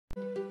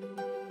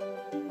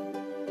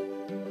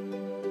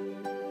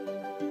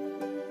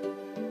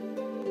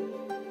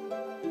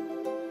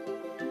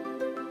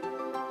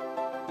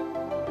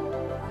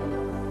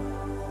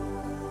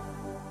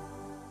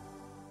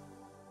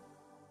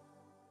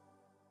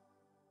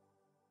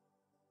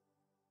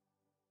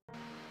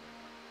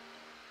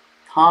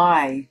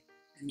Hi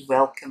and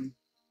welcome.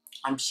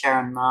 I'm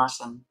Sharron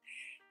Martin,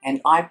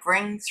 and I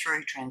bring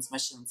through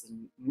transmissions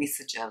and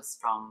messages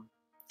from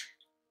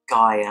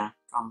Gaia,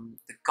 from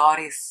the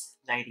goddess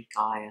Lady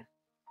Gaia,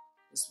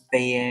 this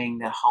being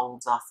that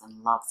holds us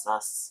and loves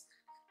us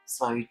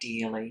so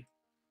dearly.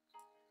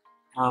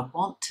 And I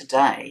want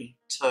today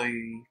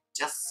to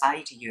just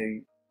say to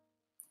you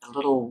a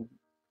little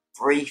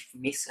brief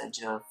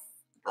message of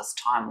this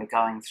time we're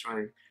going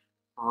through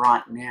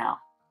right now,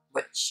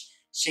 which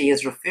she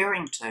is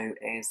referring to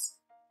as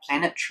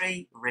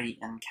planetary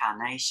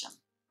re-incarnation.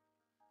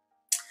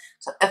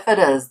 So if it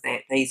is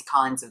that these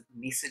kinds of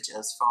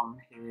messages from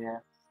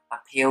her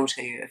appeal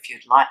to you, if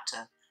you'd like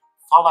to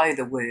follow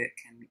the work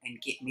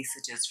and get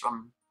messages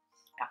from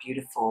our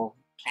beautiful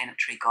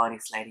planetary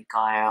goddess Lady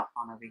Gaia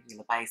on a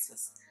regular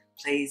basis,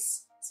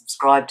 please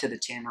subscribe to the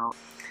channel.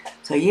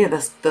 So yeah,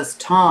 this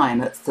time,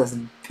 it's this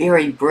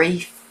very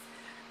brief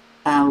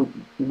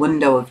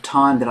window of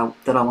time that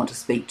I want to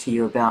speak to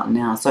you about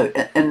now. So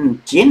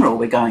in general,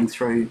 we're going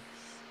through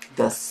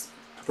this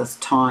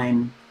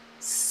time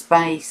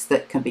space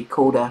that can be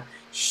called a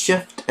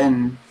shift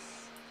in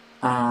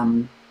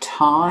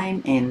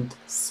time and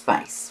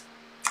space.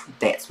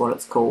 That's what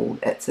it's called.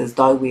 It's as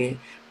though we're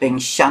being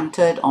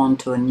shunted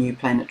onto a new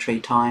planetary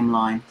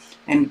timeline,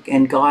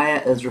 and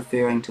Gaia is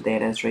referring to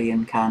that as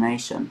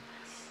reincarnation.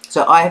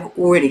 So I have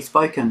already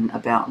spoken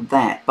about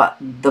that, but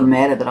the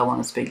matter that I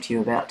want to speak to you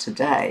about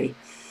today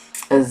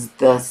is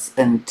this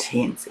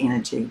intense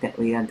energy that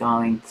we are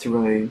going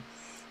through.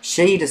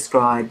 She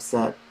describes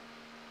it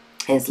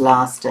as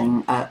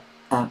lasting a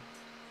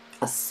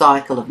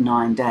cycle of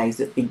 9 days.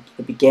 It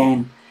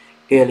began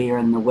earlier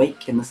in the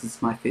week, and this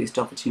is my first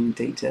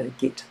opportunity to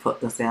get to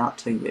put this out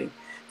to you.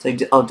 So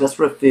I'll just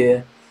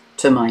refer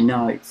to my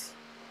notes.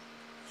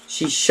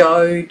 She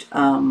showed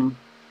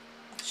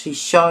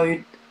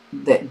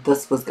that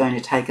this was going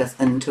to take us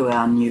into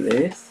our new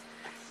earth.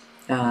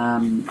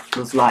 It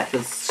was like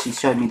this. She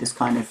showed me this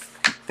kind of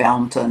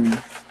fountain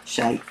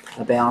shape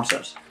about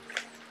it,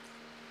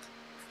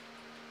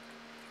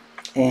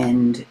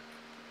 and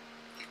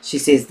she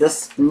says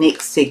this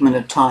next segment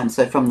of time,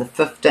 so from the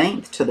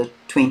 15th to the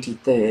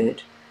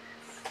 23rd,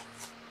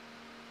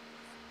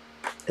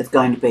 is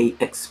going to be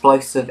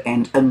explosive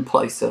and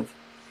implosive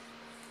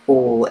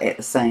all at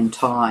the same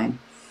time,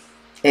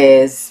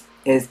 as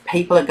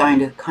people are going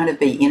to kind of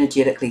be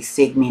energetically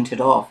segmented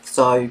off.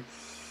 So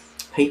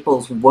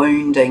people's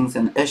woundings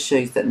and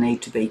issues that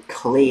need to be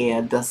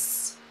cleared,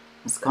 this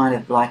is kind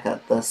of like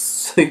the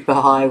super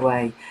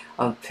highway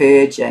of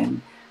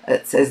purging.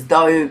 It's as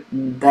though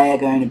they are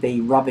going to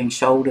be rubbing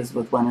shoulders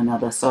with one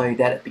another so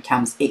that it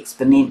becomes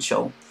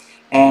exponential,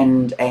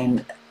 and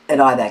it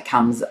either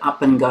comes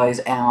up and goes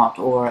out,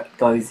 or it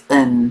goes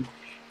in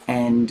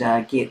and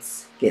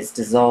gets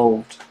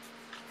dissolved.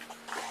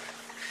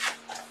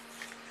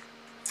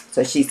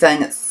 So she's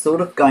saying it's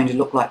sort of going to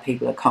look like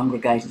people are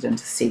congregated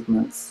into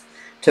segments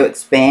to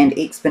expand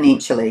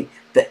exponentially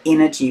the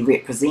energy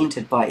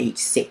represented by each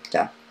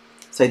sector.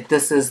 So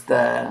this is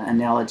the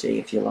analogy,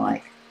 if you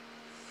like.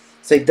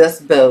 So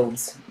this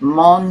builds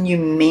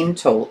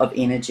monumental of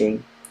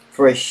energy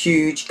for a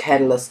huge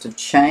catalyst of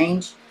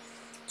change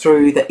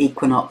through the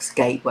equinox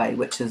gateway,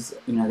 which is,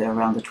 they're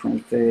around the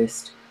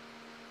 21st.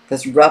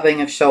 This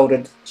rubbing of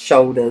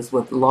shoulders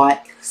with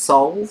like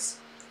souls,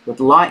 with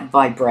like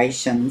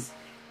vibrations,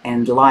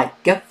 and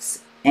like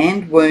gifts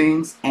and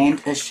wounds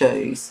and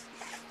issues.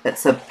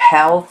 It's a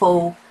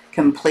powerful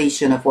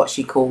completion of what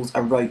she calls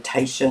a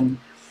rotation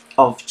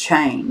of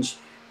change,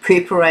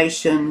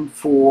 preparation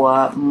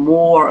for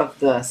more of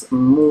this,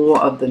 more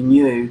of the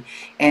new.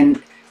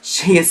 And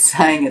she is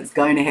saying it's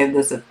going to have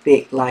this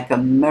effect like a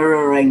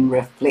mirroring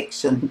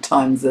reflection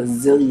times a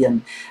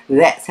zillion.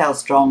 That's how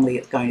strongly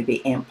it's going to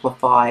be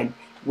amplified.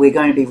 We're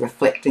going to be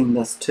reflecting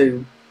this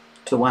to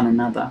one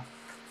another.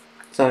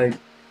 So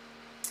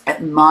it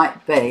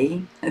might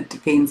be, it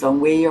depends on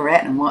where you're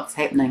at and what's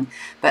happening,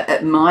 but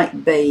it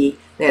might be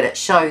that it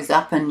shows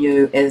up in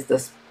you as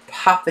this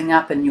puffing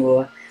up in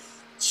your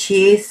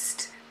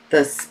chest,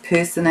 this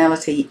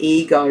personality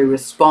ego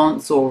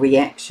response or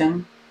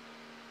reaction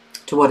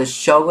to what is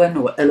shown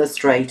or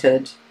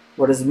illustrated,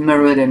 what is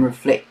mirrored and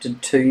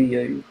reflected to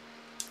you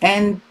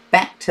and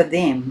back to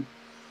them.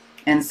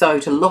 And so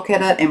to look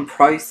at it and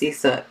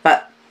process it.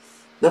 But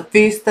the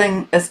first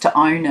thing is to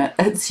own it.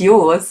 It's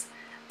yours.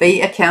 Be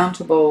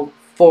accountable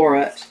for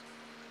it.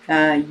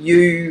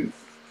 You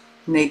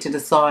need to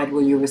decide,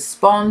 will you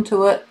respond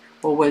to it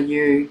or will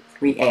you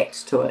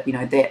react to it?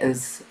 That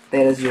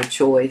is your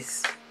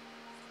choice.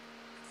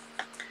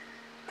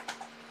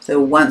 So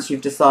once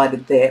you've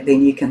decided that,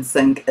 then you can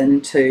sink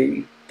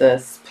into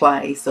this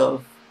place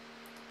of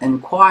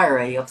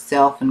inquiry, of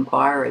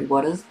self-inquiry.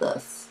 What is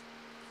this?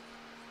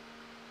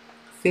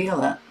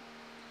 Feel it.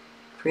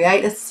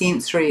 Create a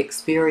sensory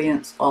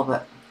experience of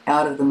it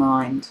out of the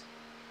mind.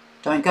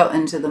 Don't go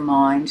into the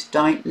mind.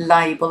 Don't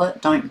label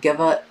it. Don't give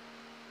it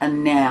a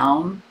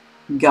noun.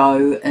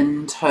 Go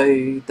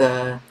into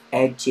the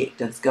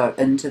adjectives. Go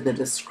into the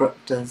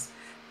descriptors.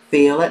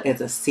 Feel it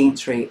as a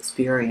sensory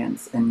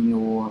experience in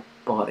your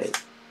body.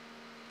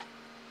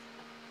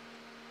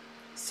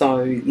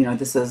 So, you know,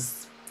 this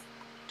is,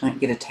 don't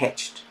get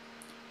attached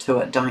to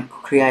it. Don't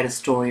create a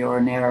story or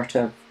a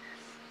narrative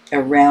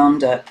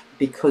around it,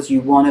 because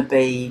you want to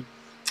be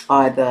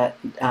either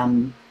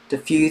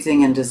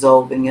diffusing and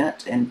dissolving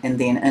it and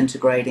then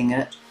integrating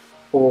it,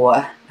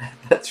 or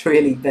if it's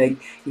really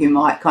big, you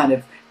might kind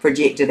of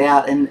project it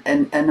out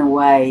in a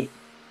way.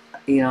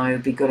 You know,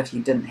 it'd be good if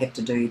you didn't have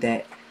to do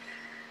that.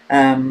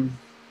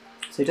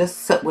 So just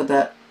sit with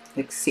it,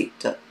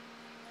 accept it,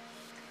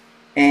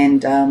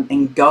 and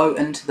go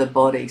into the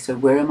body. So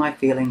where am I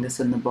feeling this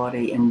in the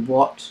body, and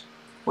what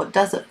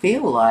does it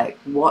feel like?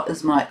 What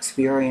is my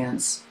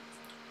experience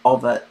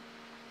of it?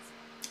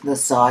 The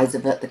size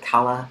of it, the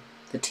colour,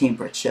 the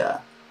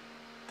temperature,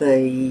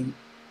 the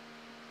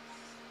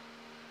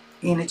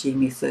energy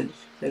message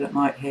that it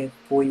might have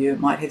for you. It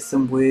might have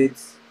some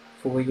words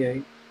for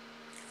you.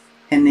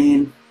 And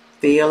then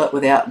feel it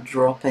without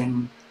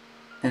dropping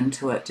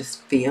into it.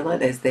 Just feel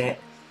it as that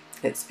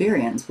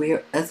experience.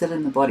 Where is it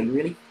in the body?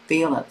 Really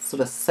feel it,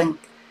 sort of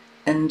sink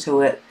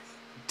into it,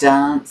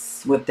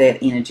 dance with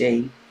that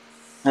energy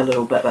a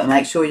little bit, but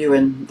make sure you're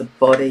in the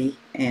body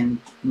and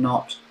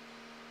not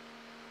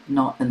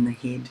in the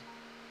head.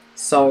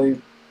 So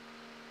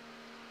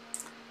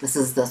this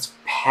is this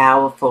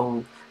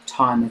powerful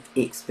time of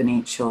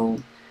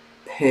exponential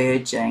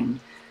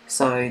purging,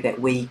 so that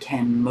we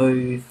can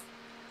move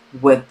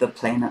with the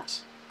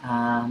planet.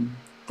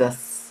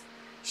 This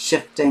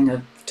shifting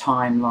of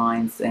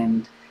timelines,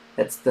 and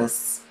it's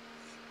this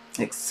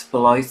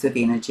explosive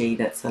energy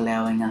that's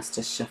allowing us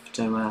to shift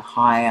to a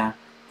higher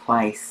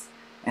place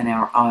in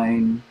our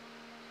own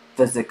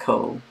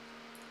physical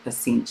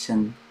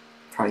ascension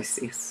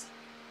process.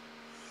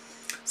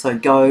 So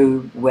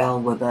go well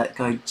with it,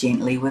 go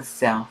gently with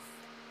self.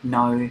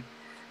 Know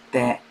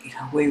that, you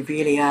know, we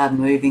really are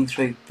moving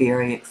through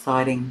very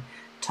exciting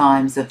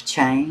times of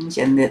change,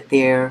 and that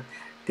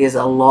there's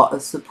a lot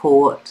of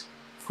support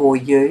for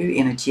you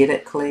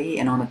energetically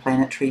and on a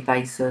planetary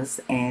basis,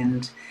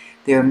 and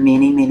there are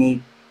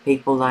many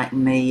people like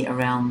me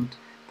around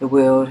the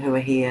world who are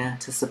here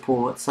to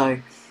support. So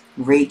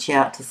reach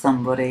out to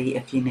somebody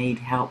if you need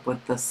help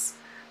with this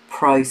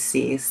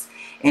process,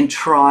 and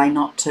try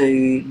not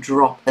to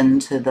drop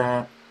into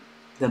the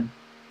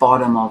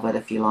bottom of it,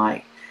 if you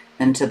like,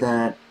 into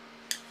the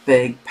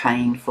big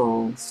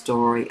painful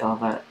story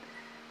of it.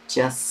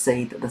 Just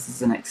see that this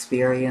is an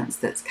experience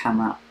that's come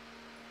up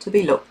to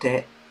be looked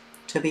at,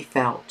 to be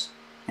felt,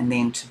 and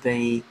then to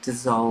be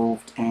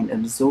dissolved and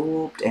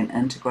absorbed and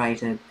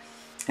integrated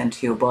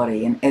into your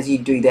body. And as you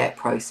do that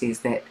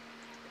process, it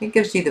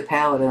gives you the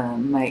power to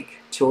make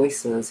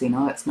choices. You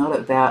know, it's not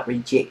about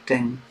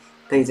rejecting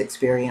these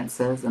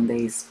experiences and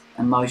these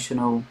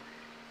emotional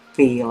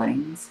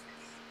feelings.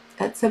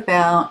 It's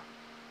about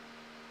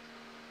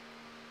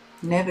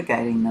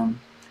navigating them,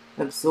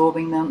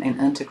 absorbing them and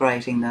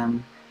integrating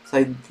them.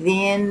 So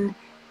then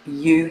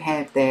you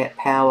have that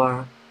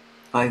power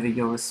over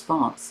your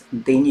response.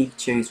 And then you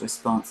choose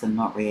response and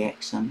not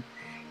reaction.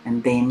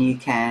 And then you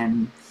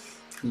can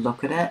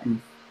look at it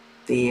and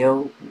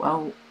feel,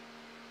 well,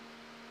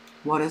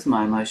 what is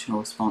my emotional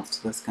response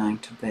to this going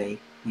to be?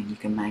 And you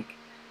can make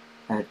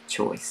a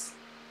choice.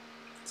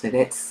 So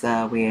that's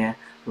where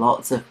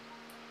lots of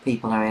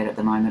people are at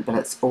the moment, but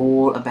it's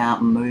all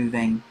about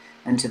moving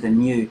into the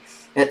new.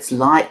 It's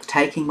like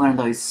taking one of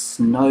those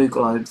snow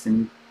globes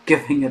and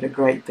giving it a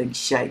great big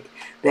shake.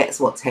 That's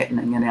what's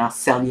happening in our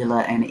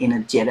cellular and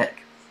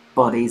energetic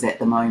bodies at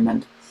the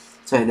moment,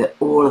 so that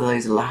all of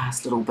those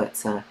last little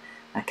bits are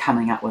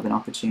coming up with an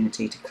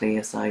opportunity to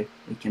clear, so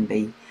we can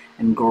be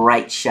in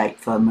great shape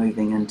for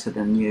moving into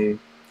the new.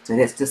 So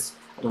that's just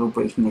a little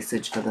brief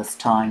message for this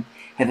time.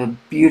 Have a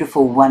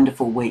beautiful,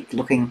 wonderful week,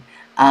 looking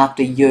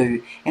after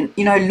you, and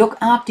you know, look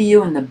after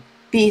you in the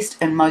best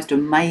and most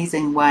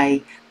amazing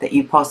way that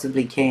you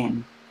possibly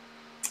can,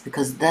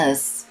 because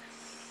this,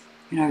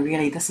 you know,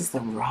 really, this is the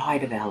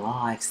ride of our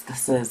lives.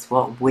 This is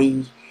what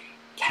we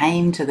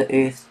came to the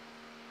earth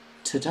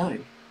to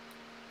do.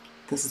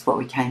 This is what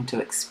we came to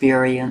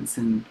experience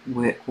and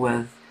work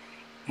with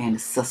and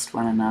assist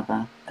one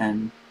another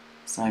in.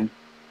 So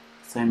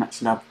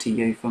much love to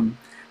you from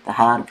the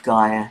heart of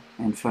Gaia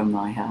and from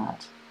my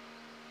heart.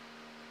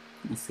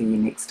 I'll see you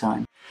next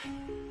time.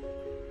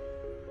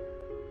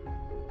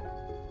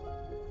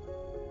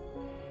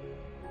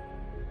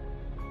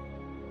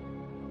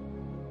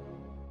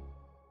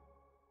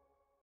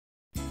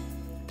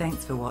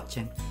 Thanks for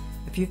watching.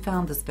 If you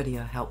found this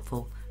video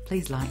helpful,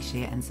 please like,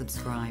 share and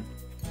subscribe.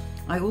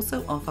 I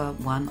also offer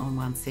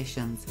one-on-one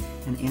sessions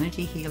in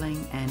energy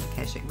healing and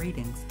Akashic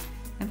readings.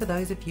 And for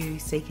those of you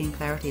seeking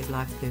clarity of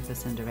life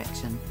purpose and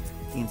direction,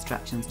 the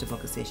instructions to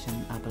book a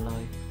session are below.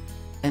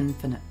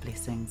 Infinite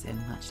blessings and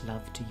much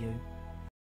love to you.